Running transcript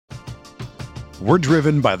We're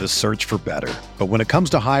driven by the search for better. But when it comes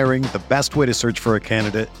to hiring, the best way to search for a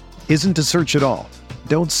candidate isn't to search at all.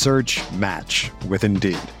 Don't search, match with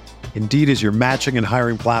Indeed. Indeed is your matching and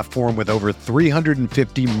hiring platform with over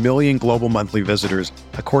 350 million global monthly visitors,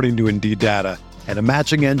 according to Indeed data, and a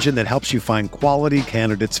matching engine that helps you find quality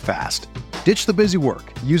candidates fast. Ditch the busy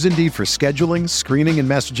work. Use Indeed for scheduling, screening, and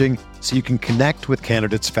messaging so you can connect with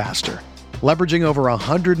candidates faster. Leveraging over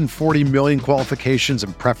 140 million qualifications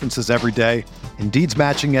and preferences every day, Indeed's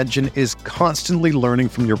matching engine is constantly learning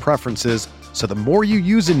from your preferences, so the more you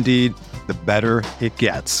use Indeed, the better it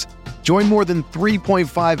gets. Join more than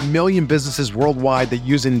 3.5 million businesses worldwide that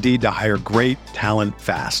use Indeed to hire great talent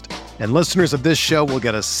fast. And listeners of this show will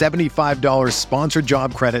get a $75 sponsored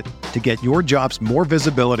job credit to get your jobs more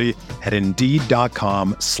visibility at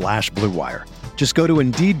Indeed.com/Blue Wire. Just go to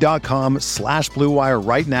Indeed.com/Blue Wire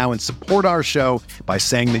right now and support our show by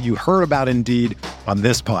saying that you heard about Indeed on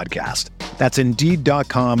this podcast. That's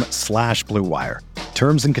Indeed.com/Blue Wire.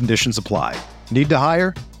 Terms and conditions apply. Need to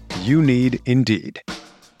hire? You need Indeed.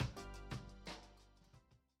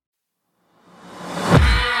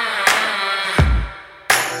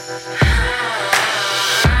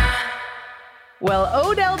 Well,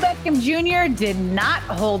 Odell Beckham Jr. did not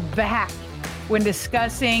hold back when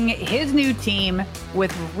discussing his new team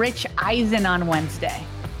with Rich Eisen on Wednesday.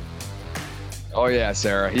 Oh, yeah,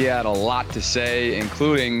 Sarah. He had a lot to say,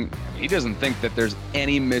 including he doesn't think that there's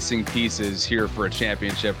any missing pieces here for a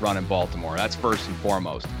championship run in Baltimore. That's first and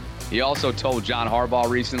foremost. He also told John Harbaugh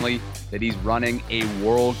recently that he's running a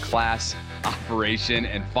world-class operation.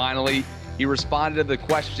 And finally, he responded to the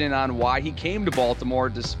question on why he came to Baltimore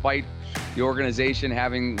despite the organization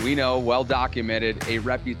having, we know, well documented, a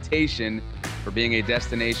reputation for being a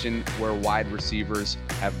destination where wide receivers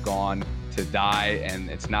have gone to die. And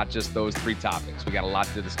it's not just those three topics. We got a lot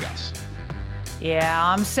to discuss. Yeah,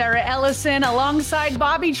 I'm Sarah Ellison alongside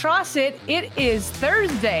Bobby Trossett. It is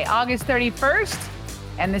Thursday, August 31st,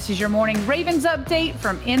 and this is your morning Ravens update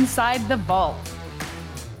from inside the vault.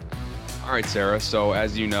 All right, Sarah. So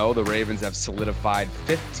as you know, the Ravens have solidified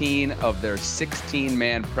 15 of their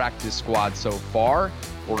 16-man practice squad so far.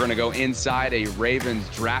 We're going to go inside a Ravens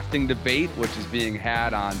drafting debate, which is being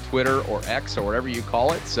had on Twitter or X or whatever you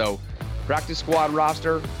call it. So practice squad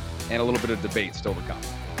roster and a little bit of debate still to come.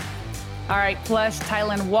 All right, plus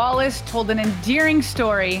Tylan Wallace told an endearing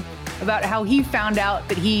story about how he found out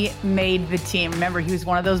that he made the team. Remember, he was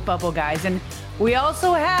one of those bubble guys. And we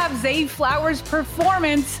also have Zay Flowers'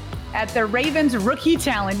 performance at the Ravens Rookie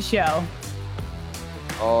Talent Show.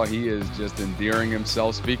 Oh, he is just endearing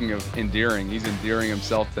himself. Speaking of endearing, he's endearing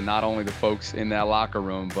himself to not only the folks in that locker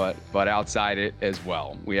room, but outside it as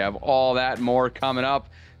well. We have all that and more coming up.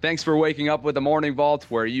 Thanks for waking up with the Morning Vault,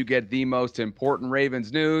 where you get the most important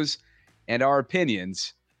Ravens news and our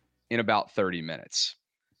opinions in about 30 minutes.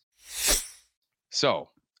 So,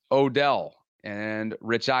 Odell and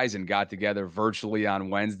Rich Eisen got together virtually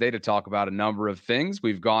on Wednesday to talk about a number of things.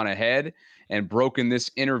 We've gone ahead and broken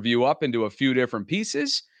this interview up into a few different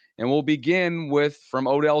pieces, and we'll begin with, from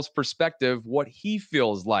Odell's perspective, what he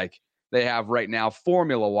feels like they have right now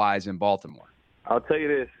formula-wise in Baltimore. I'll tell you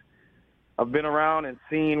this. I've been around and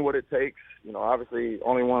seen what it takes. You know, obviously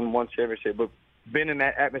only won one championship, but been in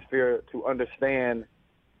that atmosphere to understand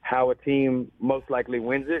how a team most likely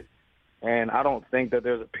wins it. And I don't think that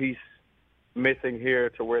there's a piece missing here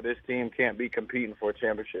to where this team can't be competing for a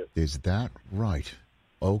championship. Is that right?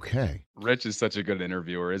 Okay. Rich is such a good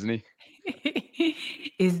interviewer, isn't he?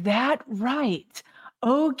 Is that right?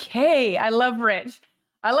 Okay. I love Rich.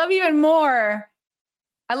 I love even more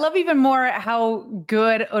how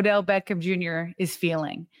good Odell Beckham Jr. is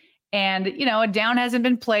feeling. And, you know, a down hasn't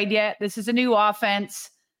been played yet. This is a new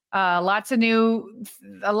offense. A lot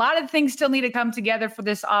of things still need to come together for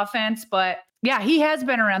this offense, but yeah, he has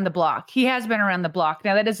been around the block.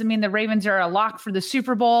 Now, that doesn't mean the Ravens are a lock for the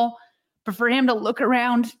Super Bowl, but for him to look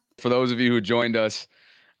around. For those of you who joined us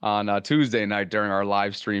on Tuesday night during our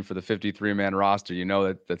live stream for the 53-man roster, you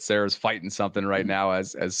know that Sarah's fighting something right now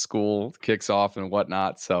as school kicks off and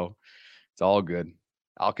whatnot. So it's all good.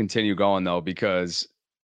 I'll continue going, though, because,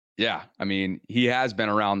 yeah, I mean, he has been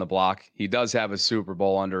around the block. He does have a Super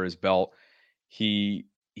Bowl under his belt. He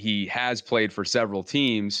has played for several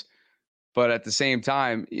teams. But at the same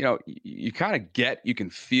time, you know, you can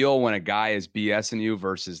feel when a guy is BSing you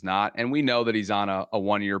versus not. And we know that he's on a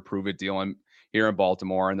one-year prove-it deal here in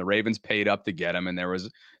Baltimore, and the Ravens paid up to get him. And there was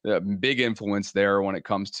a big influence there when it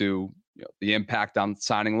comes to, you know, the impact on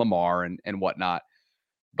signing Lamar and whatnot.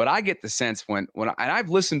 But I get the sense and I've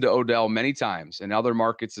listened to Odell many times in other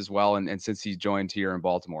markets as well, and since he joined here in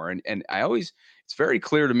Baltimore, and it's very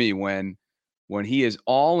clear to me when when he is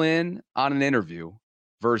all in on an interview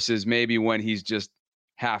versus maybe when he's just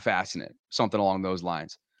half-assing it, something along those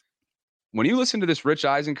lines. When you listen to this Rich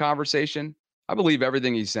Eisen conversation, I believe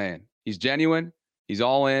everything he's saying. He's genuine. He's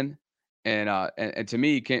all in. And to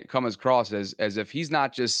me, he can't come across as if he's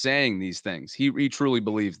not just saying these things. He truly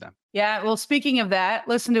believes them. Yeah. Well, speaking of that,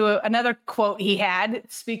 listen to another quote he had.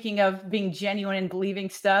 Speaking of being genuine and believing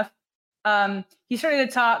stuff, he started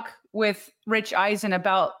to talk with Rich Eisen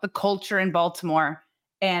about the culture in Baltimore.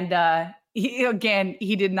 And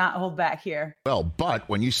he did not hold back here. Well, but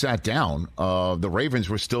when you sat down, the Ravens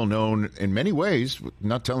were still known in many ways,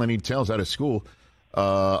 not telling any tales out of school,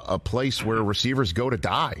 a place where receivers go to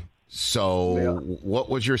die. So what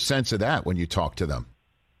was your sense of that when you talked to them,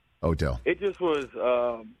 Odell? It just was,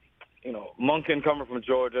 Monken coming from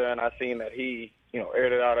Georgia, and I seen that he,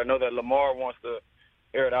 aired it out. I know that Lamar wants to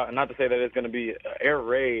air it out, and not to say that it's going to be an air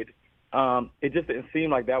raid. It just didn't seem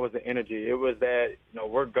like that was the energy. It was that,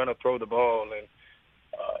 we're going to throw the ball.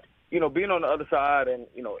 And, being on the other side and,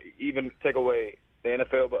 even take away the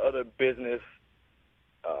NFL, but other business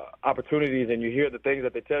opportunities, and you hear the things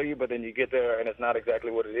that they tell you, but then you get there and it's not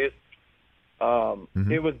exactly what it is.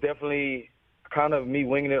 It was definitely kind of me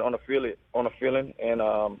winging it on a feeling. And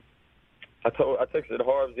I texted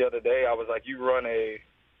Harbs the other day. I was like, you run a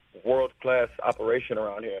world-class operation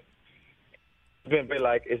around here.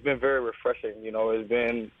 It's been very refreshing. It's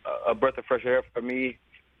been a breath of fresh air for me.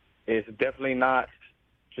 It's definitely not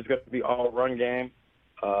just going to be all run game.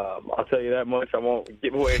 I'll tell you that much. I won't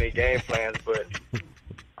give away any game plans, but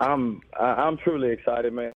I'm truly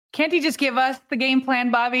excited, man. Can't he just give us the game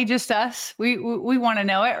plan, Bobby? Just us? We want to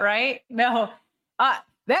know it, right? No.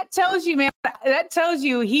 That tells you, man. That tells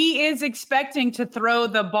you he is expecting to throw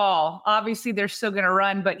the ball. Obviously, they're still going to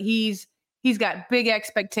run, but he's got big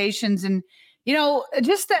expectations. And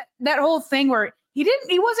just that whole thing where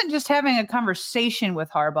he wasn't just having a conversation with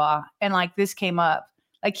Harbaugh and like this came up.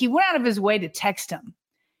 Like he went out of his way to text him.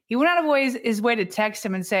 He went out of his way to text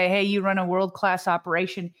him and say, hey, you run a world-class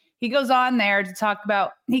operation. He goes on there to talk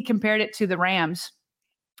about, he compared it to the Rams.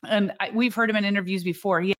 And we've heard him in interviews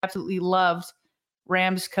before. He absolutely loved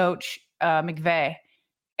Rams coach McVay.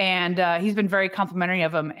 And he's been very complimentary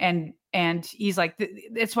of him. And he's like,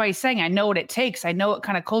 that's why he's saying, I know what it takes. I know what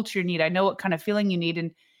kind of culture you need. I know what kind of feeling you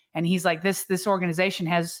need. And he's like, this organization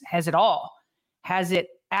has it all, has it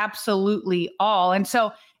absolutely all. And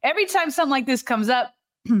so every time something like this comes up,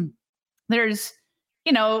 there's,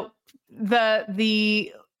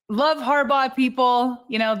 the love Harbaugh people,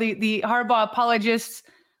 the Harbaugh apologists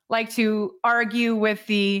like to argue with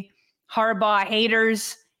the Harbaugh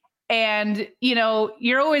haters. And,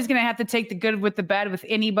 you're always going to have to take the good with the bad with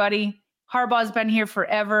anybody. Harbaugh's been here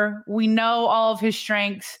forever. We know all of his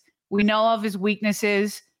strengths. We know all of his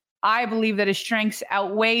weaknesses. I believe that his strengths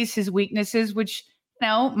outweighs his weaknesses, which,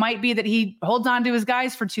 might be that he holds on to his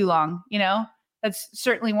guys for too long. That's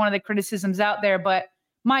certainly one of the criticisms out there. But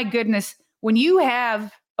my goodness, when you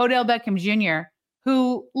have Odell Beckham Jr.,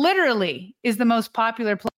 who literally is the most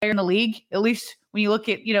popular player in the league, at least when you look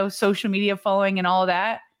at, social media following and all of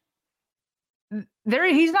that,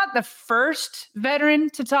 he's not the first veteran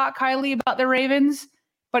to talk highly about the Ravens,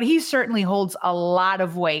 but he certainly holds a lot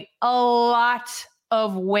of weight.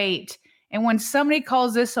 And when somebody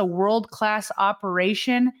calls this a world-class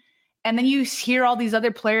operation, and then you hear all these other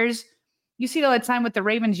players, you see it all the time with the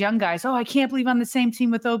Ravens young guys. Oh, I can't believe I'm the same team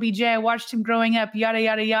with OBJ. I watched him growing up, yada,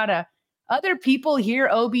 yada, yada. Other people hear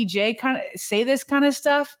OBJ kind of say this kind of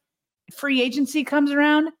stuff. Free agency comes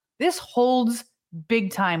around. This holds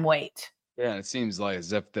big-time weight. Yeah, it seems like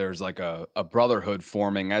as if there's like a brotherhood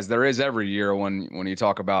forming, as there is every year when you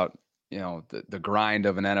talk about, the grind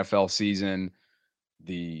of an NFL season,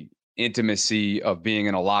 the intimacy of being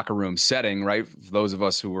in a locker room setting, right? For those of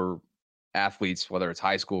us who were athletes, whether it's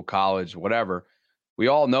high school, college, whatever, we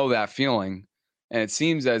all know that feeling. And it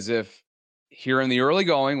seems as if here in the early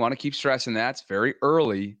going, want to keep stressing that, it's very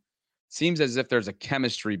early. It seems as if there's a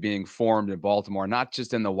chemistry being formed in Baltimore, not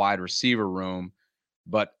just in the wide receiver room,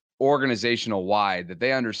 but organizational wide, that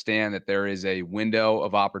they understand that there is a window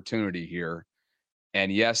of opportunity here.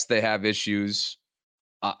 And yes, they have issues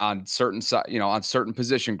on certain on certain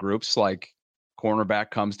position groups, like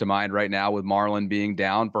cornerback comes to mind right now with Marlon being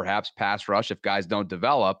down, perhaps pass rush if guys don't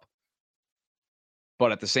develop.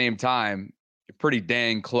 But at the same time, you're pretty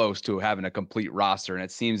dang close to having a complete roster. And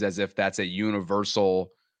it seems as if that's a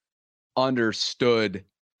universal understood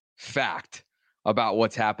fact about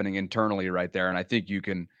what's happening internally right there. And I think you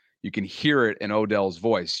can hear it in Odell's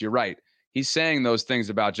voice. You're right. He's saying those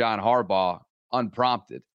things about John Harbaugh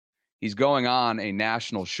unprompted. He's going on a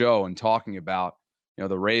national show and talking about,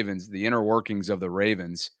 the Ravens, the inner workings of the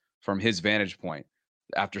Ravens, from his vantage point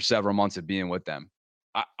after several months of being with them.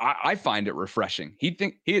 I find it refreshing.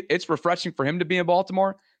 It's refreshing for him to be in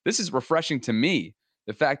Baltimore. This is refreshing to me.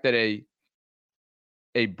 The fact that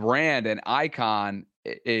a brand, an icon,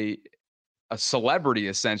 a celebrity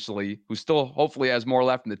essentially, who still hopefully has more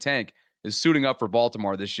left in the tank, is suiting up for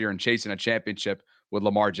Baltimore this year and chasing a championship with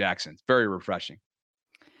Lamar Jackson. It's very refreshing.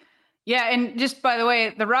 Yeah, and just by the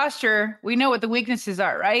way, the roster, we know what the weaknesses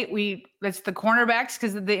are, right? It's the cornerbacks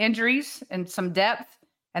because of the injuries and some depth.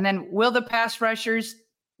 And then will the pass rushers,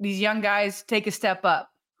 these young guys, take a step up?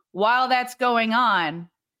 While that's going on,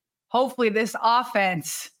 hopefully this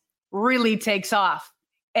offense really takes off.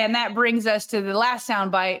 And that brings us to the last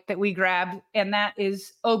soundbite that we grabbed, and that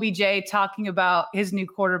is OBJ talking about his new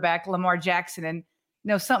quarterback, Lamar Jackson. And,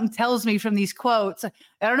 something tells me from these quotes, I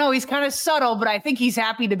don't know, he's kind of subtle, but I think he's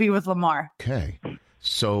happy to be with Lamar. Okay.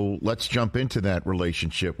 So let's jump into that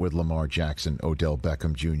relationship with Lamar Jackson, Odell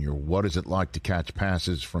Beckham Jr. What is it like to catch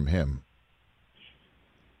passes from him?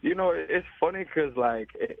 It's funny because,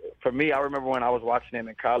 for me, I remember when I was watching him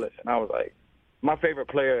in college, and I was like, my favorite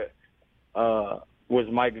player was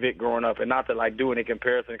Mike Vick growing up, and not to, do any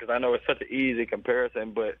comparison because I know it's such an easy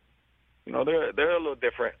comparison, but, they're a little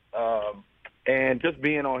different. And just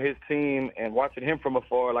being on his team and watching him from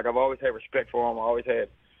afar, I've always had respect for him. I always had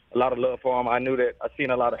a lot of love for him. I knew that I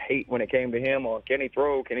seen a lot of hate when it came to him or can he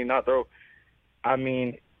throw, can he not throw? I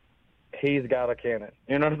mean, he's got a cannon.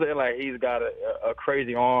 You know what I'm saying? He's got a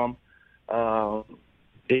crazy arm.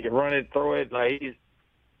 He can run it, throw it.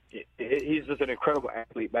 He's just an incredible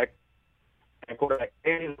athlete back and quarterback.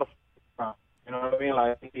 And he's you know what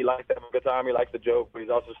I mean? He likes to have a good time. He likes to joke, but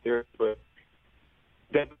he's also serious. But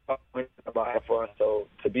that's about having fun. So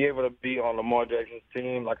to be able to be on Lamar Jackson's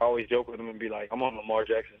team, I always joke with him and be like, I'm on Lamar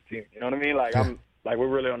Jackson's team. You know what I mean? We're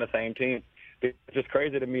really on the same team. It's just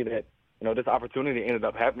crazy to me that, this opportunity ended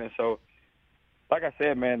up happening. So, like I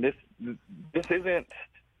said, man, this isn't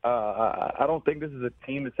I don't think this is a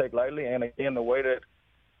team to take lightly. And again, the way that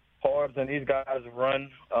Harbs and these guys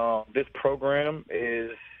run this program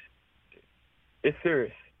is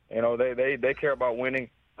serious. They care about winning.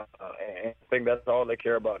 And I think that's all they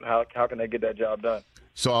care about. How can they get that job done?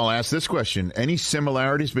 So I'll ask this question. Any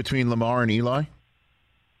similarities between Lamar and Eli?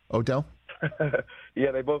 Odell?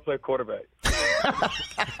 Yeah, they both play quarterback.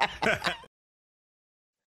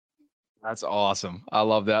 That's awesome. I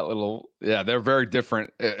love that little. Yeah, they're very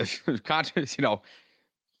different.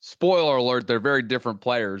 Spoiler alert, they're very different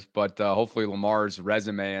players, but hopefully Lamar's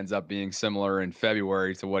resume ends up being similar in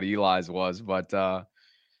February to what Eli's was. But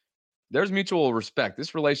there's mutual respect.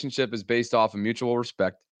 This relationship is based off of mutual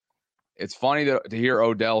respect. It's funny to hear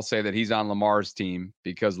Odell say that he's on Lamar's team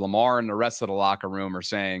because Lamar and the rest of the locker room are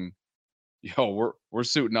saying, we're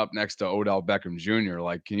suiting up next to Odell Beckham Jr.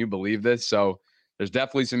 Can you believe this? So there's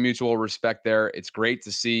definitely some mutual respect there. It's great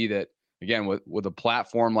to see that, again, with a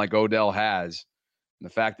platform like Odell has, and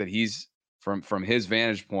the fact that he's from his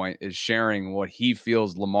vantage point is sharing what he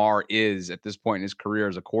feels Lamar is at this point in his career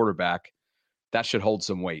as a quarterback. That should hold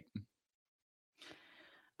some weight.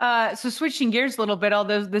 So switching gears a little bit,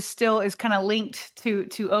 although this still is kind of linked to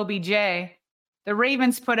OBJ, the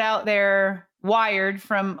Ravens put out their wired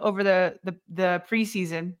from over the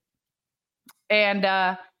preseason.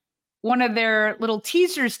 And one of their little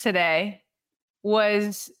teasers today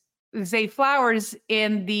was Zay Flowers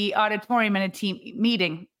in the auditorium in a team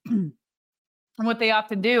meeting. And what they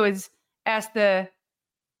often do is ask the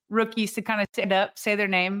rookies to kind of stand up, say their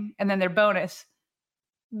name, and then their bonus.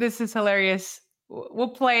 This is hilarious. We'll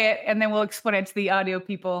play it, and then we'll explain it to the audio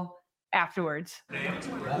people afterwards.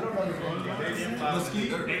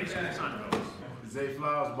 Zay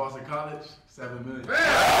Flowers, Boston College, $7 million.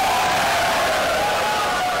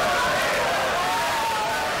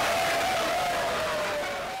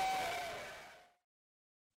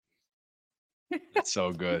 That's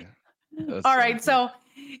so good. All right, so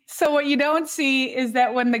what you don't see is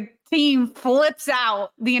that when the team flips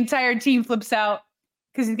out, the entire team flips out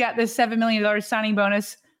because he's got this $7 million signing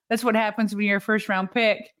bonus. That's what happens when you're a first-round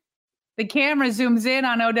pick. The camera zooms in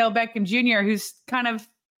on Odell Beckham Jr., who's kind of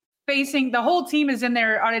facing, the whole team is in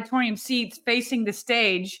their auditorium seats facing the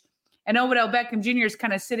stage, and Odell Beckham Jr. is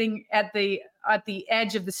kind of sitting at the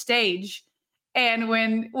edge of the stage. And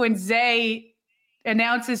when Zay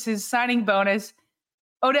announces his signing bonus,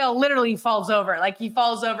 Odell literally falls over. He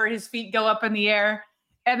falls over, his feet go up in the air.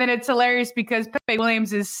 And then it's hilarious because Pepe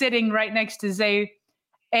Williams is sitting right next to Zay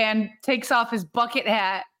and takes off his bucket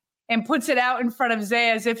hat and puts it out in front of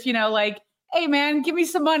Zay as if, hey, man, give me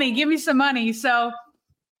some money. Give me some money. So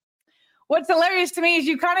what's hilarious to me is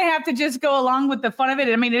you kind of have to just go along with the fun of it.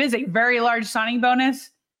 I mean, it is a very large signing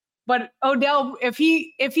bonus, But Odell, if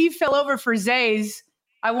he fell over for Zay's,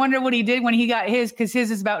 I wonder what he did when he got his, because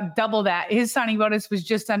his is about double that. His signing bonus was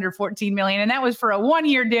just under $14 million, and that was for a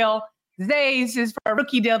 1-year deal. Zay's is for a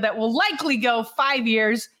rookie deal that will likely go 5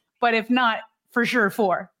 years, but if not, for sure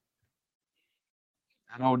 4.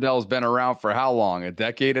 And Odell's been around for how long? A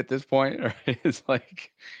decade at this point? It's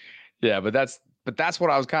like, yeah, but that's what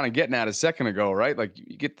I was kind of getting at a second ago, right? Like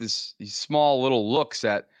you get these small little looks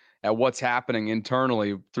at what's happening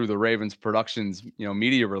internally through the Ravens productions,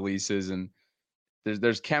 media releases, and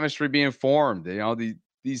there's chemistry being formed.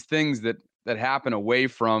 These things that happen away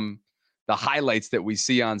from the highlights that we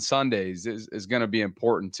see on Sundays is going to be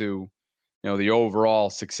important to, the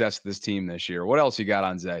overall success of this team this year. What else you got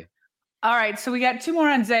on Zay? All right, so we got 2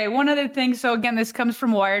 more on Zay. One other thing. So again, this comes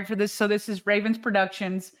from Wired for this. So this is Ravens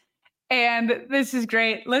Productions, and this is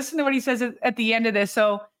great. Listen to what he says at the end of this.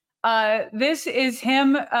 So this is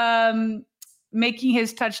him making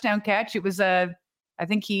his touchdown catch. It was I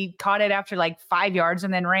think he caught it after like 5 yards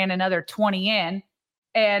and then ran another 20 in.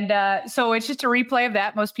 And so it's just a replay of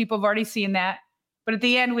that. Most people have already seen that. But at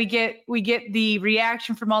the end, we get the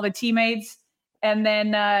reaction from all the teammates. And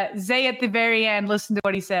then Zay at the very end, listen to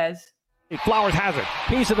what he says. Flowers has it.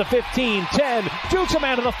 Piece of the 15, 10, jukes a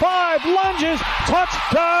man to the 5, lunges,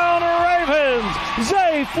 touchdown Ravens!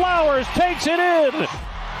 Zay Flowers takes it in!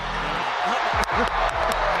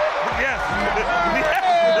 Yes!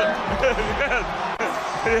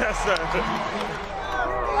 Yes, sir.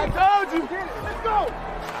 I told you! Let's go!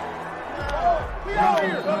 We out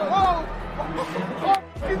here!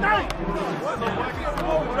 He's nice!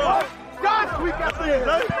 God, we got this!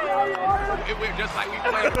 It went just like we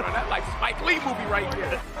played, bro. That's like Spike Lee movie right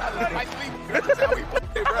here. That's Spike Lee movie. That's how we play,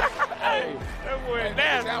 bro. Hey, that boy nasty.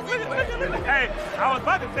 That's how we play. Hey, I was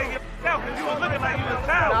about to take it out because you were looking like you was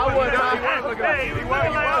tired. I was. Hey, you was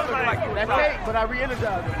looking like you was That's tired. it, but I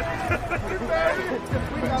re-energized it.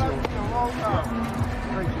 We got us a long time.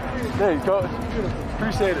 Thanks, Coach.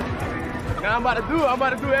 Appreciate it. Now I'm about to do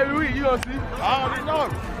it every week. You gonna see? I already know.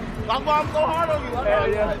 I'm so hard on you.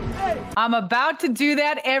 I'm about to do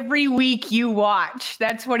that every week you watch.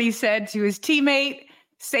 That's what he said to his teammate,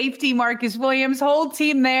 safety Marcus Williams, whole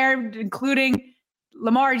team there, including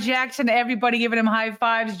Lamar Jackson, everybody giving him high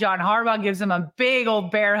fives. John Harbaugh gives him a big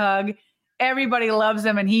old bear hug. Everybody loves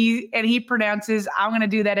him, and he pronounces, I'm going to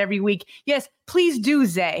do that every week. Yes, please do,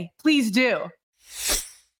 Zay. Please do.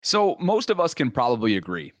 So most of us can probably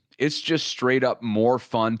agree. It's just straight up more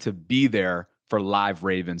fun to be there for live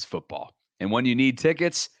Ravens football. And when you need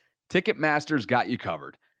tickets, Ticketmaster's got you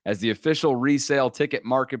covered. As the official resale ticket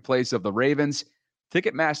marketplace of the Ravens,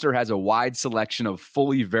 Ticketmaster has a wide selection of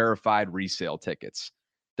fully verified resale tickets.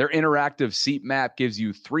 Their interactive seat map gives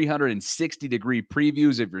you 360-degree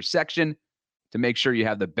previews of your section to make sure you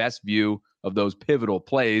have the best view of those pivotal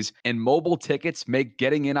plays, and mobile tickets make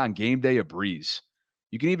getting in on game day a breeze.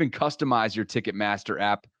 You can even customize your Ticketmaster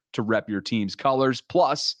app to rep your team's colors.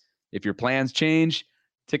 Plus, if your plans change,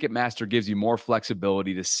 Ticketmaster gives you more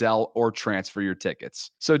flexibility to sell or transfer your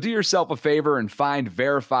tickets. So do yourself a favor and find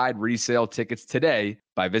verified resale tickets today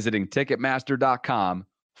by visiting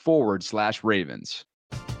Ticketmaster.com/Ravens.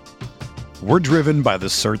 We're driven by the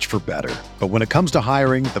search for better. But when it comes to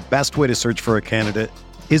hiring, the best way to search for a candidate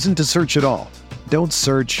isn't to search at all. Don't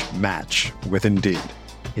search, match with Indeed.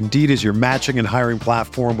 Indeed is your matching and hiring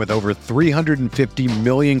platform with over 350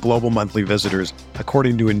 million global monthly visitors,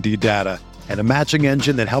 according to Indeed data, and a matching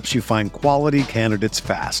engine that helps you find quality candidates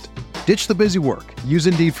fast. Ditch the busy work. Use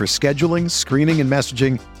Indeed for scheduling, screening, and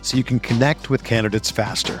messaging so you can connect with candidates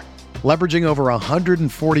faster. Leveraging over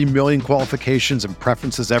 140 million qualifications and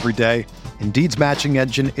preferences every day, Indeed's matching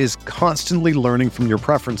engine is constantly learning from your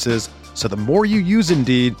preferences, so the more you use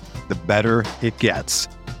Indeed, the better it gets.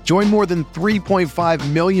 Join more than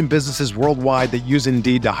 3.5 million businesses worldwide that use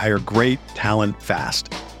Indeed to hire great talent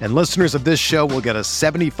fast. And listeners of this show will get a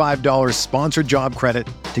 $75 sponsored job credit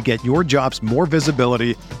to get your jobs more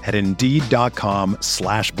visibility at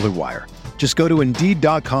Indeed.com/Blue Wire. Just go to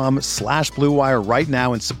Indeed.com/Blue Wire right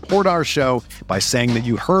now and support our show by saying that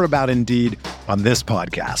you heard about Indeed on this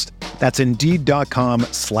podcast. That's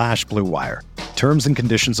Indeed.com/Blue Wire. Terms and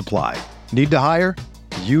conditions apply. Need to hire?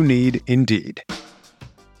 You need Indeed.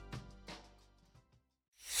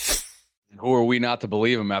 Who are we not to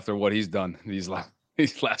believe him after what he's done these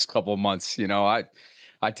last couple of months? You know, I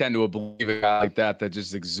tend to believe a guy like that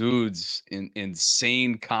just exudes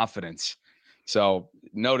insane confidence. So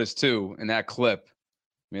notice too, in that clip,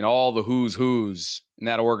 I mean, all the who's in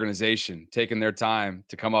that organization taking their time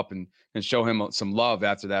to come up and show him some love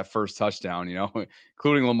after that first touchdown, you know,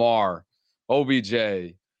 including Lamar,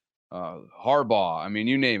 OBJ, Harbaugh. I mean,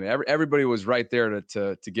 you name it. Everybody was right there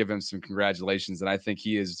to give him some congratulations. And I think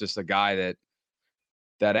he is just a guy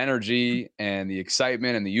that energy and the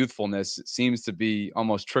excitement and the youthfulness seems to be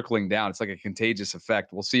almost trickling down. It's like a contagious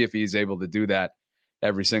effect. We'll see if he's able to do that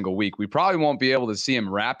every single week. We probably won't be able to see him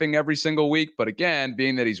rapping every single week. But again,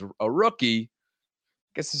 being that he's a rookie,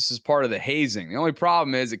 I guess this is part of the hazing. The only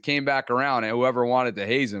problem is it came back around and whoever wanted to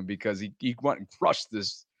haze him because he went and crushed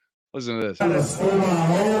this. Listen to this.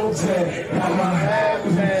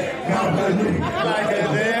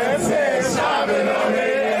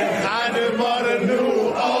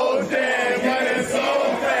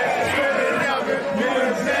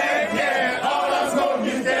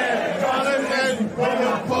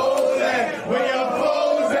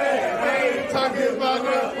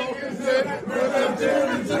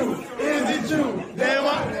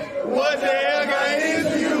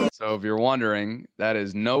 So if you're wondering, that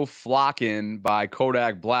is No Flockin' by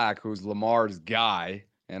Kodak Black, who's Lamar's guy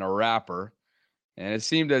and a rapper. And it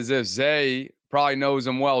seemed as if Zay probably knows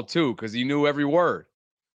him well, too, because he knew every word.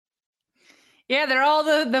 Yeah, they're all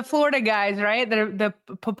the Florida guys, right? They're the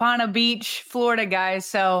Papana Beach, Florida guys.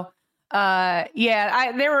 So, there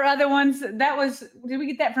were other ones. Did we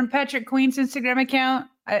get that from Patrick Queen's Instagram account?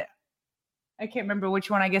 I can't remember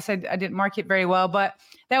which one. I guess I didn't mark it very well, but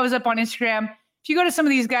that was up on Instagram. If you go to some of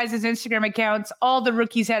these guys' Instagram accounts, all the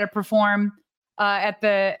rookies had to perform at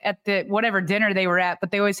the whatever dinner they were at, but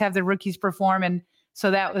they always have the rookies perform, and so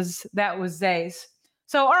that was Zay's.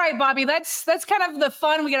 So, all right, Bobby, that's kind of the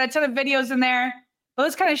fun. We got a ton of videos in there, but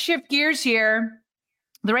let's kind of shift gears here.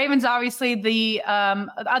 The Ravens, obviously, the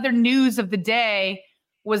other news of the day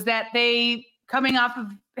was that they, coming off of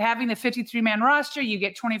having the 53-man roster, you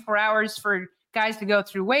get 24 hours for guys to go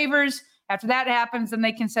through waivers. After that happens, then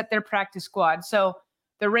they can set their practice squad. So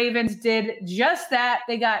the Ravens did just that.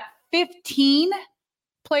 They got 15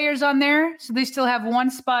 players on there, so they still have one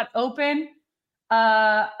spot open.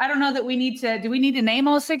 I don't know that we need to. Do we need to name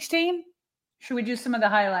all 16? Should we do some of the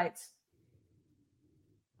highlights?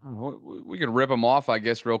 We could rip them off, I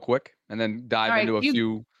guess, real quick, and then dive into a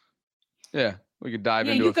few. Yeah, we could dive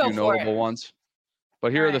into a few notable ones.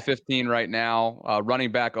 But here are the 15 right now.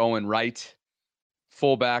 Running back Owen Wright.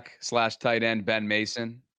 Fullback / tight end Ben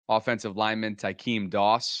Mason, offensive lineman Tykeem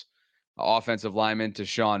Doss, offensive lineman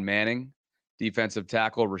Tashawn Manning, defensive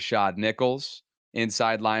tackle Rashad Nichols,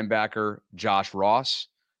 inside linebacker Josh Ross,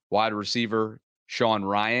 wide receiver Sean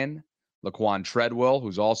Ryan, Laquan Treadwell,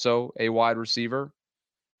 who's also a wide receiver,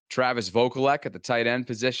 Travis Vokalek at the tight end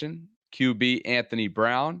position, QB Anthony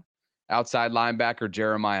Brown, outside linebacker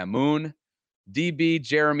Jeremiah Moon, DB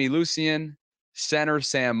Jeremy Lucien, center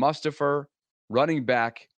Sam Mustipher, running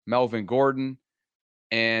back Melvin Gordon,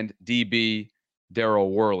 and DB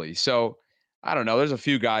Daryl Worley. So I don't know. There's a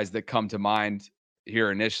few guys that come to mind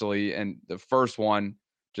here initially. And the first one,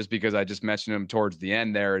 just because I just mentioned him towards the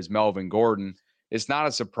end there, is Melvin Gordon. It's not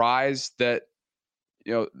a surprise that,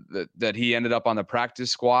 that he ended up on the practice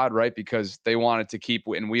squad, right? Because they wanted to keep,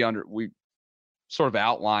 and we sort of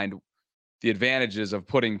outlined the advantages of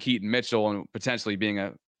putting Keaton Mitchell and potentially being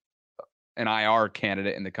an IR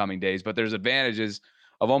candidate in the coming days, but there's advantages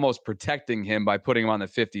of almost protecting him by putting him on the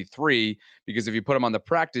 53, because if you put him on the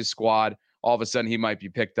practice squad, all of a sudden he might be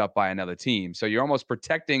picked up by another team. So you're almost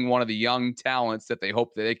protecting one of the young talents that they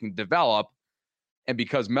hope that they can develop. And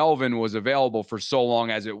because Melvin was available for so long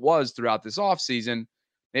as it was throughout this offseason,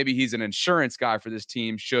 maybe he's an insurance guy for this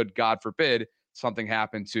team should, God forbid, something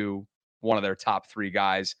happen to one of their top 3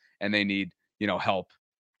 guys and they need, help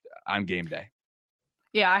on game day.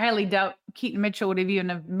 Yeah, I highly doubt Keaton Mitchell would have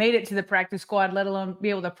even made it to the practice squad, let alone be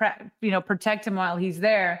able to, protect him while he's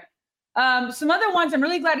there. Some other ones, I'm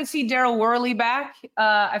really glad to see Daryl Worley back.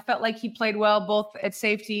 I felt like he played well both at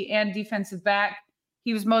safety and defensive back.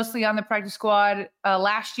 He was mostly on the practice squad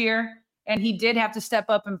last year, and he did have to step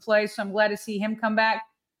up and play, so I'm glad to see him come back.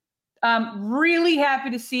 Really happy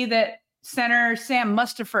to see that center Sam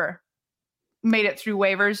Mustipher made it through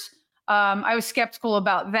waivers. I was skeptical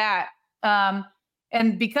about that.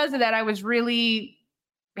 And because of that, I was really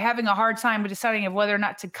having a hard time deciding of whether or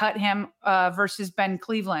not to cut him versus Ben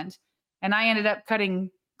Cleveland. And I ended up cutting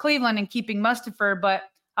Cleveland and keeping Mustipher. But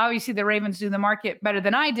obviously the Ravens do the market better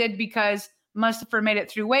than I did because Mustipher made it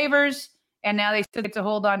through waivers. And now they still get to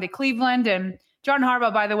hold on to Cleveland. And John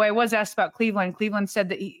Harbaugh, by the way, was asked about Cleveland. Cleveland said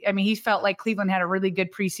that he felt like Cleveland had a really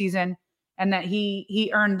good preseason and that he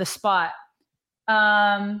earned the spot.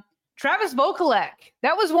 Travis Vokalek,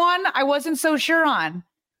 that was one I wasn't so sure on.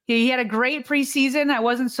 He had a great preseason. I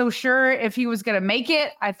wasn't so sure if he was going to make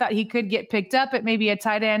it. I thought he could get picked up at maybe a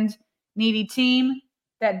tight end needy team.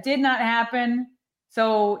 That did not happen.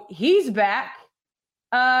 So he's back.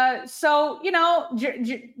 So,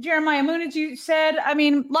 Jeremiah Moon, as you said, I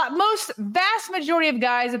mean, vast majority of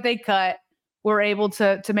guys that they cut were able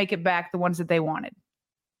to make it back, the ones that they wanted.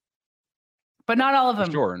 But not all of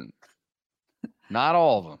them. Sure. Not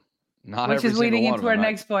all of them. Not which every is single leading one into of our them.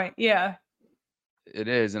 next point. Yeah. It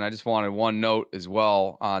is. And I just wanted one note as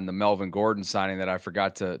well on the Melvin Gordon signing that I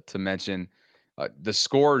forgot to mention. The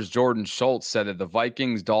Scores, Jordan Schultz, said that the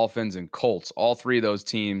Vikings, Dolphins, and Colts, all three of those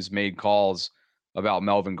teams made calls about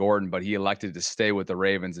Melvin Gordon, but he elected to stay with the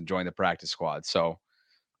Ravens and join the practice squad. So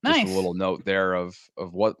just a little note there of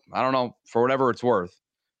what, I don't know, for whatever it's worth,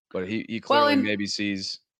 but he clearly maybe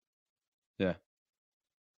sees. Yeah.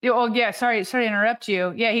 Oh yeah, sorry to interrupt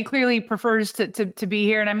you. Yeah, he clearly prefers to be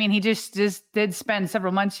here, and I mean, he just did spend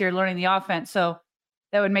several months here learning the offense, so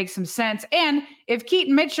that would make some sense. And if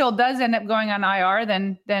Keaton Mitchell does end up going on IR,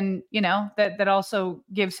 then that also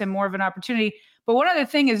gives him more of an opportunity. But one other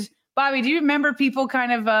thing is, Bobby, do you remember people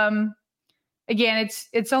kind of again,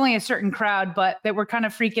 it's only a certain crowd, but that were kind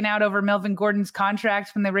of freaking out over Melvin Gordon's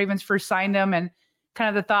contract when the Ravens first signed him, and kind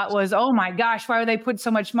of the thought was, oh my gosh, why would they put so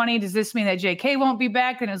much money? Does this mean that JK won't be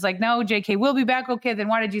back? And it was like, no, JK will be back. Okay, then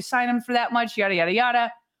why did you sign him for that much? Yada, yada, yada.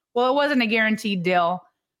 Well, it wasn't a guaranteed deal.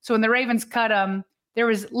 So when the Ravens cut him, there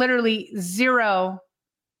was literally $0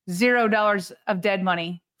 of dead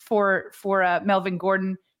money for Melvin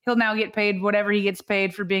Gordon. He'll now get paid whatever he gets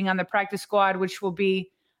paid for being on the practice squad, which will be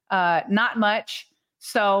not much.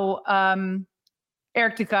 So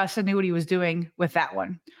Eric DeCosta knew what he was doing with that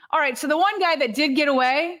one. All right, so the one guy that did get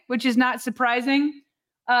away, which is not surprising,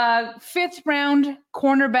 5th round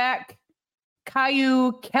cornerback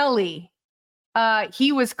Caillou Kelly.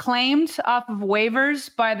 He was claimed off of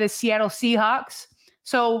waivers by the Seattle Seahawks.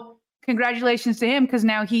 So congratulations to him, because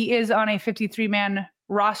now he is on a 53-man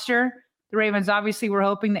roster. The Ravens obviously were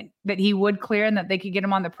hoping that he would clear and that they could get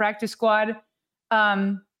him on the practice squad.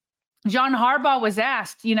 John Harbaugh was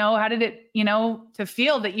asked, how did it, to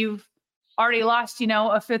feel that you've already lost, a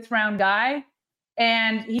 5th round guy?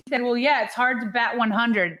 And he said, well, yeah, it's hard to bat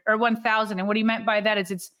 100 or 1,000. And what he meant by that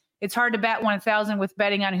is it's hard to bat 1,000 with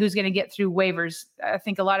betting on who's going to get through waivers. I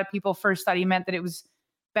think a lot of people first thought he meant that it was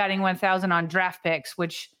batting 1,000 on draft picks,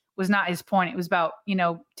 which was not his point. It was about,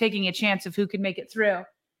 taking a chance of who could make it through.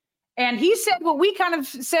 And he said what we kind of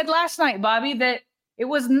said last night, Bobby, that it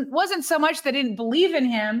wasn't so much they didn't believe in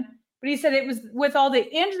him, but he said it was with all the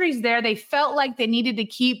injuries there, they felt like they needed to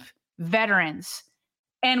keep veterans.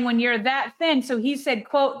 And when you're that thin, so he said,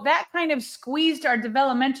 quote, that kind of squeezed our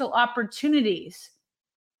developmental opportunities.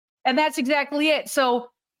 And that's exactly it. So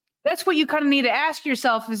that's what you kind of need to ask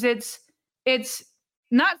yourself is it's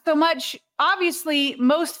not so much, obviously,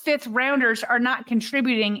 most 5th rounders are not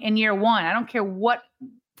contributing in year one. I don't care what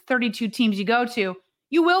 32 teams you go to.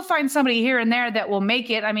 You will find somebody here and there that will make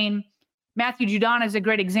it. I mean, Matthew Judon is a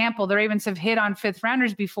great example. The Ravens have hit on 5th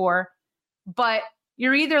rounders before, but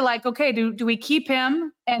you're either like, okay, do we keep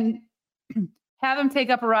him and have him take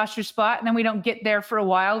up a roster spot, and then we don't get there for a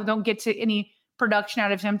while, we don't get to any production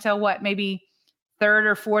out of him till what, maybe 3rd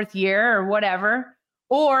or 4th year or whatever,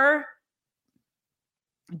 or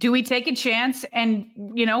do we take a chance and,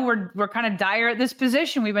 we're kind of dire at this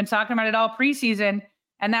position. We've been talking about it all preseason,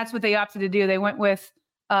 and that's what they opted to do. They went with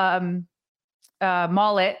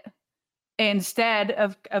Mollett instead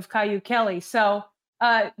of Caillou Kelly. So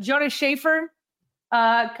Jonas Schaefer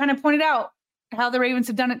kind of pointed out how the Ravens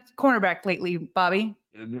have done at cornerback lately, Bobby.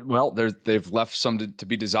 Well, they've left some to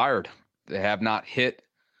be desired. They have not hit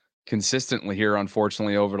consistently here,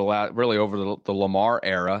 unfortunately, over the Lamar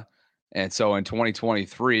era. And so in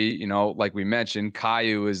 2023, like we mentioned,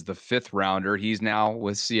 Caillou is the 5th rounder. He's now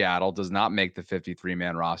with Seattle, does not make the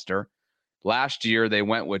 53-man roster. Last year, they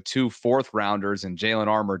went with 2 4th rounders in Jalen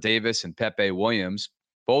Armour-Davis and Pepe Williams,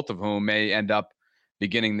 both of whom may end up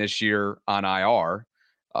beginning this year on IR.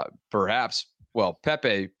 Perhaps, well,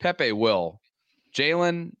 Pepe will.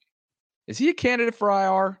 Jalen, is he a candidate for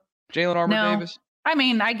IR? Jalen Armour-Davis? No. I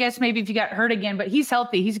mean, I guess maybe if you got hurt again, but he's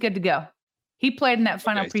healthy. He's good to go. He played in that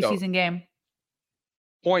final preseason game.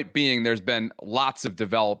 Point being, there's been lots of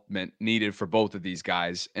development needed for both of these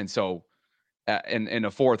guys. And so in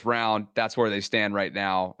a 4th round, that's where they stand right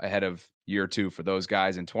now ahead of year 2 for those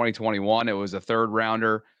guys. In 2021, it was a 3rd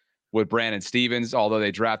rounder with Brandon Stevens, although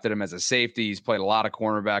they drafted him as a safety. He's played a lot of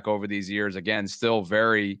cornerback over these years. Again, still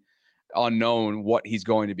very unknown what he's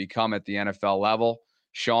going to become at the NFL level.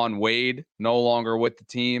 Sean Wade, no longer with the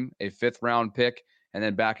team, a 5th round pick. And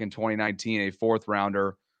then back in 2019, a 4th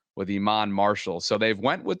rounder with Iman Marshall. So they've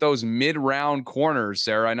went with those mid-round corners,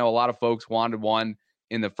 Sarah. I know a lot of folks wanted one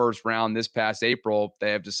in the 1st round this past April.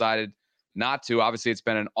 They have decided not to. Obviously, it's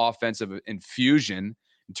been an offensive infusion.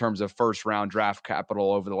 in terms of first-round draft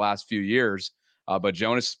capital over the last few years. But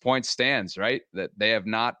Jonas' point stands, right? That they have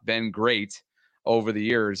not been great over the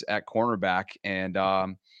years at cornerback. And,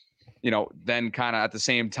 then kind of at the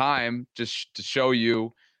same time, just to show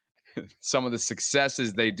you some of the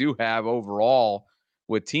successes they do have overall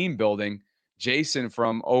with team building, Jason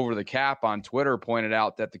from Over the Cap on Twitter pointed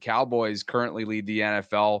out that the Cowboys currently lead the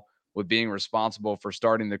NFL with being responsible for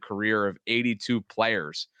starting the career of 82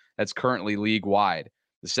 players. That's currently league-wide.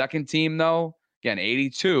 The second team, though, again,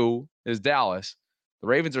 82 is Dallas. The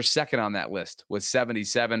Ravens are second on that list with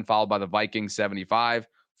 77, followed by the Vikings 75,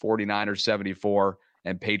 49ers 74,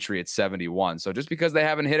 and Patriots 71. So just because they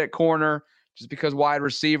haven't hit at corner, just because wide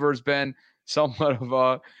receiver has been somewhat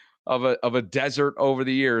of a desert over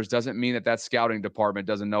the years, doesn't mean that scouting department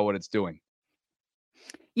doesn't know what it's doing.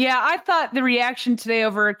 Yeah, I thought the reaction today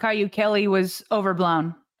over Caillou Kelly was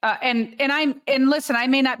overblown. And listen, I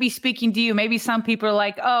may not be speaking to you. Maybe some people are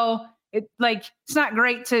like, oh, it's not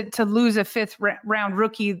great to lose a fifth round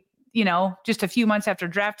rookie, just a few months after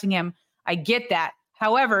drafting him. I get that.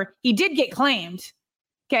 However, he did get claimed.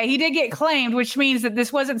 Okay, he did get claimed, which means that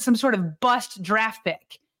this wasn't some sort of bust draft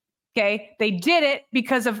pick. Okay, they did it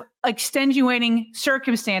because of extenuating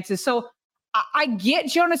circumstances. So I get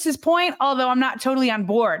Jonas's point, although I'm not totally on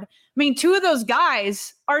board. I mean, two of those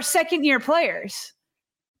guys are second-year players.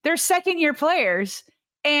 They're second-year players,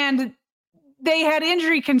 and they had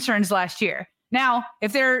injury concerns last year. Now,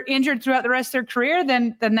 if they're injured throughout the rest of their career,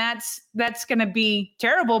 then that's going to be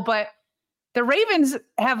terrible. But the Ravens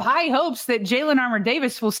have high hopes that Jalen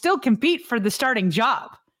Armour-Davis will still compete for the starting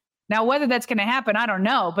job. Now, whether that's going to happen, I don't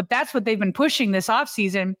know, but that's what they've been pushing this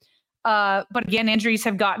offseason. But again, injuries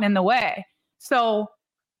have gotten in the way. So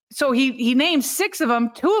he named 6 of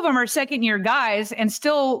them. 2 of them are second-year guys and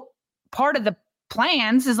still part of the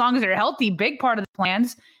plans, as long as they're healthy, big part of the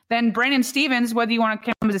plans. Then Brandon Stevens, whether you want to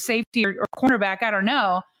count him as a safety or cornerback, I don't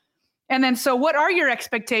know. And then, so what are your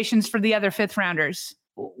expectations for the other fifth rounders?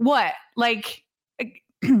 What? If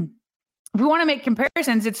we want to make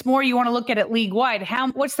comparisons, it's more you want to look at it league wide.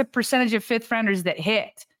 What's the percentage of fifth rounders that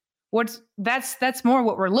hit? That's more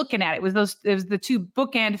what we're looking at. It was the 2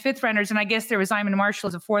 bookend fifth rounders, and I guess there was Iman Marshall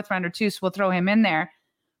as a 4th rounder too, so we'll throw him in there.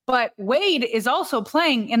 But Wade is also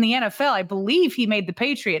playing in the NFL. I believe he made the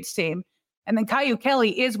Patriots team, and then Caillou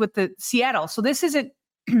Kelly is with the Seattle. So this isn't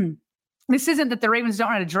that the Ravens don't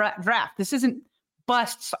know how to draft. This isn't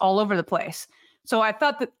busts all over the place. So I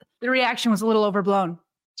thought that the reaction was a little overblown.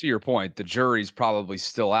 To your point, the jury's probably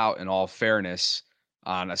still out, in all fairness,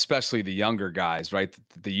 on especially the younger guys, right?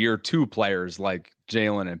 The year 2 players like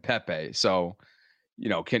Jalen and Pepe. So,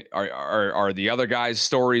 are the other guys'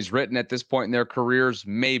 stories written at this point in their careers?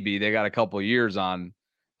 Maybe they got a couple of years on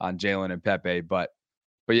Jalen and Pepe, but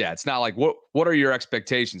yeah, it's not like what are your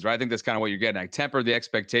expectations, right? I think that's kind of what you're getting at. Temper the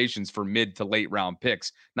expectations for mid to late round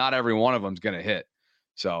picks. Not every one of them is going to hit.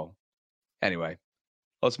 So anyway,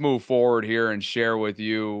 let's move forward here and share with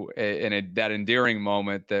you that endearing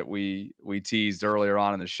moment that we teased earlier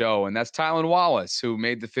on in the show. And that's Tylan Wallace, who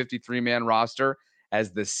made the 53-man roster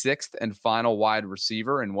as the 6th and final wide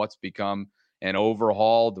receiver in what's become an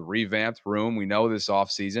overhauled, revamped room. We know this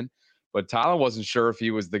offseason. But Tylan wasn't sure if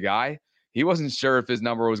he was the guy. He wasn't sure if his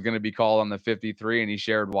number was going to be called on the 53, and he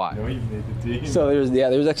shared why. So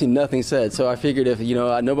there was actually nothing said. So I figured if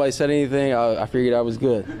nobody said anything, I figured I was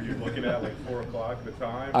good. Were you looking at 4 o'clock at the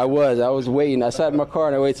time? I was waiting. I sat in my car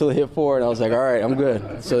and I waited till it hit 4, and I was like, all right, I'm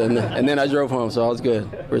good. So and then I drove home, so I was good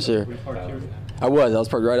for sure. I was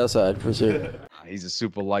parked right outside for sure. He's a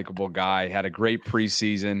super likable guy. Had a great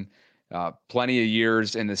preseason. Plenty of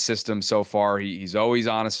years in the system so far. He's always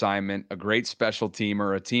on assignment, a great special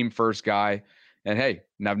teamer, a team first guy. And hey,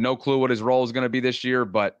 I have no clue what his role is going to be this year,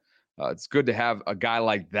 but it's good to have a guy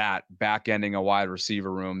like that back ending a wide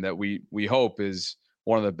receiver room that we hope is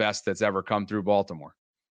one of the best that's ever come through Baltimore.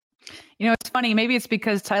 It's funny. Maybe it's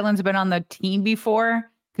because Tylan's been on the team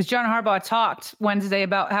before, because John Harbaugh talked Wednesday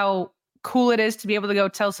about how cool it is to be able to go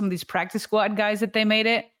tell some of these practice squad guys that they made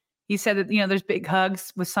it. He said that, there's big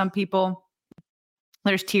hugs with some people.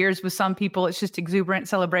 There's tears with some people. It's just exuberant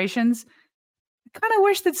celebrations. I kind of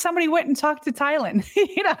wish that somebody went and talked to Tylan.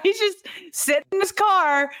 He's just sitting in his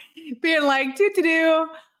car being like, doo-doo-doo.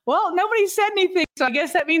 Well, nobody said anything, so I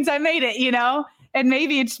guess that means I made it, And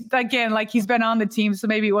maybe it's, again, like he's been on the team, so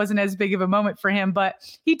maybe it wasn't as big of a moment for him. But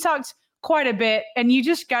he talked quite a bit, and you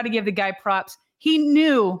just got to give the guy props. He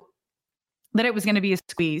knew that it was going to be a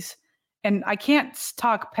squeeze. And I can't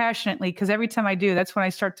talk passionately because every time I do, that's when I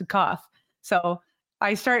start to cough. So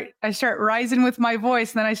I start rising with my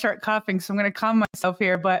voice and then I start coughing. So I'm going to calm myself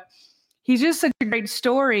here. But he's just such a great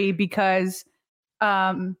story because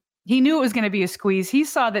He knew it was going to be a squeeze. He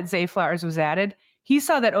saw that Zay Flowers was added. He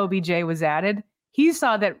saw that OBJ was added. He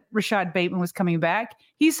saw that Rashad Bateman was coming back.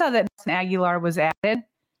 He saw that Nelson Aguilar was added.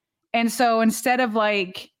 And so instead of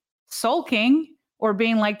like sulking or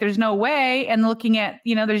being like, there's no way, and looking at,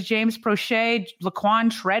 there's James Prochet,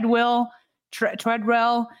 Laquan Treadwell,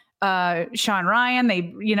 Sean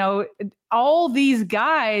Ryan, all these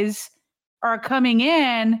guys are coming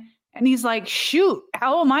in, and he's like, shoot,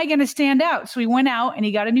 how am I going to stand out? So he went out and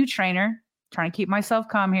he got a new trainer, trying to keep myself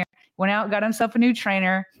calm here, went out, got himself a new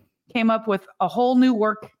trainer, came up with a whole new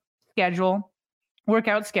workout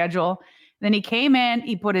schedule. Then he came in,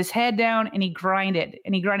 he put his head down, and he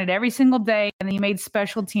grinded every single day. And then he made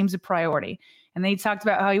special teams a priority. And then he talked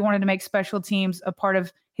about how he wanted to make special teams a part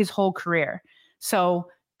of his whole career. So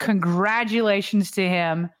congratulations to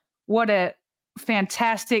him. What a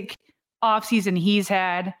fantastic offseason he's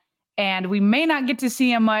had. And we may not get to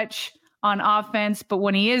see him much on offense, but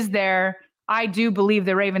when he is there, I do believe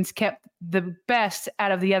the Ravens kept the best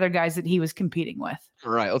out of the other guys that he was competing with.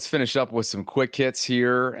 All right, let's finish up with some quick hits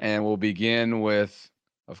here, and we'll begin with,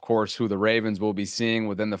 of course, who the Ravens will be seeing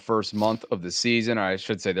within the first month of the season. Or I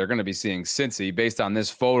should say they're going to be seeing Cincy. Based on this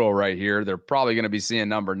photo right here, they're probably going to be seeing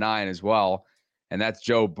number 9 as well, and that's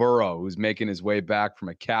Joe Burrow, who's making his way back from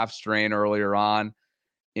a calf strain earlier on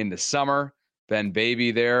in the summer. Ben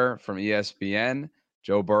Baby there from ESPN.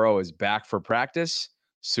 Joe Burrow is back for practice,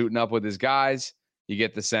 suiting up with his guys. You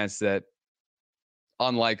get the sense that,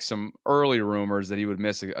 unlike some early rumors that he would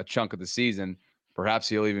miss a chunk of the season, perhaps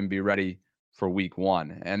he'll even be ready for week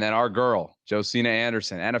 1. And then our girl, Josina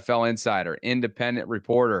Anderson, NFL insider, independent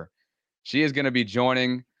reporter. She is going to be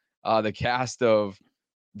joining the cast of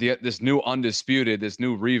this new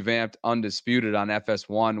revamped Undisputed on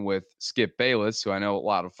FS1 with Skip Bayless, who I know a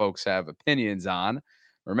lot of folks have opinions on.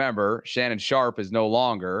 Remember, Shannon Sharp is no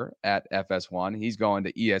longer at FS1. He's going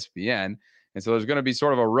to ESPN. And so there's going to be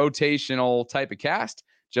sort of a rotational type of cast.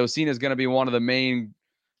 Josina is going to be one of the main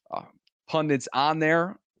pundits on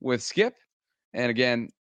there with Skip. And again,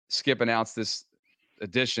 Skip announced this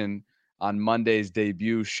edition on Monday's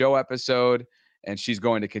debut show episode, and she's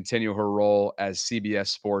going to continue her role as CBS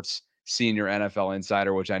Sports senior NFL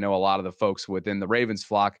insider, which I know a lot of the folks within the Ravens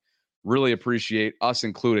flock really appreciate, us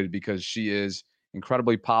included, because she is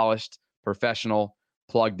incredibly polished, professional,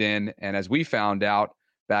 plugged in, and as we found out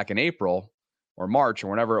back in April or March or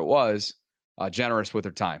whenever it was, generous with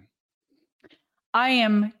her time. I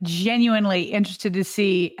am genuinely interested to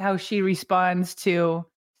see how she responds to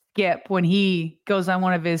Skip when he goes on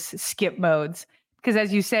one of his Skip modes. Because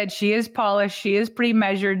as you said, she is polished. She is pretty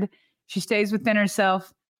measured. She stays within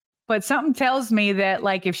herself. But something tells me that,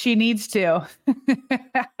 like, if she needs to,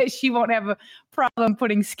 she won't have a problem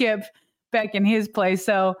putting Skip back in his place.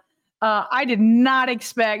 So I did not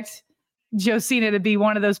expect Josina to be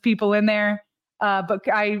one of those people in there. But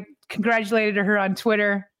I congratulated her on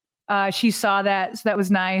Twitter. She saw that, so that was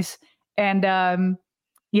nice. And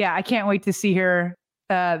I can't wait to see her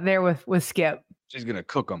there with Skip. She's gonna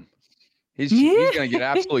cook him. He's gonna get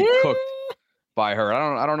absolutely cooked by her.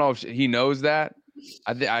 I don't know if he knows that.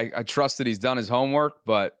 I trust that he's done his homework,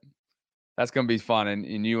 but that's gonna be fun.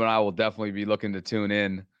 And you and I will definitely be looking to tune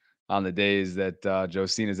in on the days that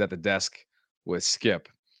Josina's at the desk with Skip.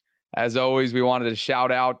 As always, we wanted to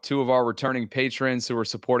shout out 2 of our returning patrons who are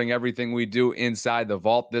supporting everything we do inside the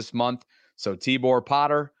vault this month. So Tibor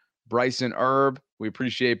Potter, Bryson Erb, we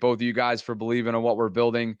appreciate both of you guys for believing in what we're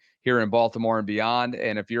building here in Baltimore and beyond.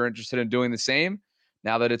 And if you're interested in doing the same,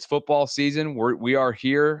 now that it's football season, we are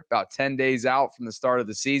here about 10 days out from the start of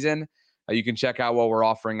the season. You can check out what we're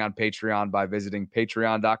offering on Patreon by visiting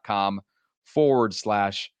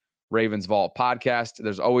patreon.com/Ravens Vault Podcast.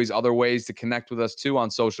 There's always other ways to connect with us too on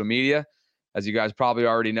social media. As you guys probably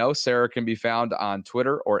already know, Sarah can be found on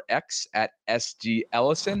Twitter or X at SG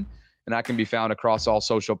Ellison, and I can be found across all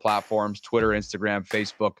social platforms, Twitter, Instagram,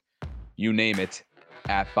 Facebook, you name it,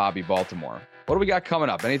 at Bobby Baltimore. What do we got coming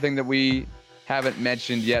up? Anything that we haven't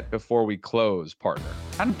mentioned yet before we close, partner?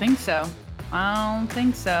 I don't think so.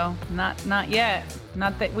 Not yet.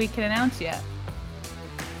 Not that we can announce yet.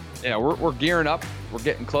 Yeah, we're gearing up. We're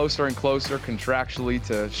getting closer and closer contractually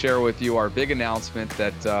to share with you our big announcement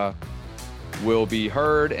that will be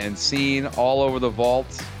heard and seen all over the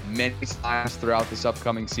vault many times throughout this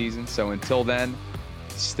upcoming season. So until then,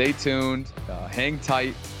 stay tuned, hang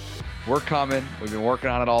tight. We're coming. We've been working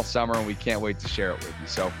on it all summer, and we can't wait to share it with you.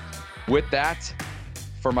 So with that,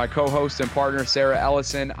 for my co-host and partner, Sarah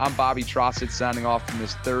Ellison, I'm Bobby Trossett signing off from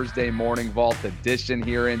this Thursday morning Vault edition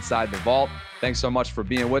here inside the Vault. Thanks so much for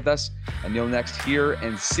being with us, and you'll next hear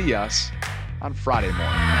and see us on Friday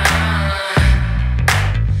morning.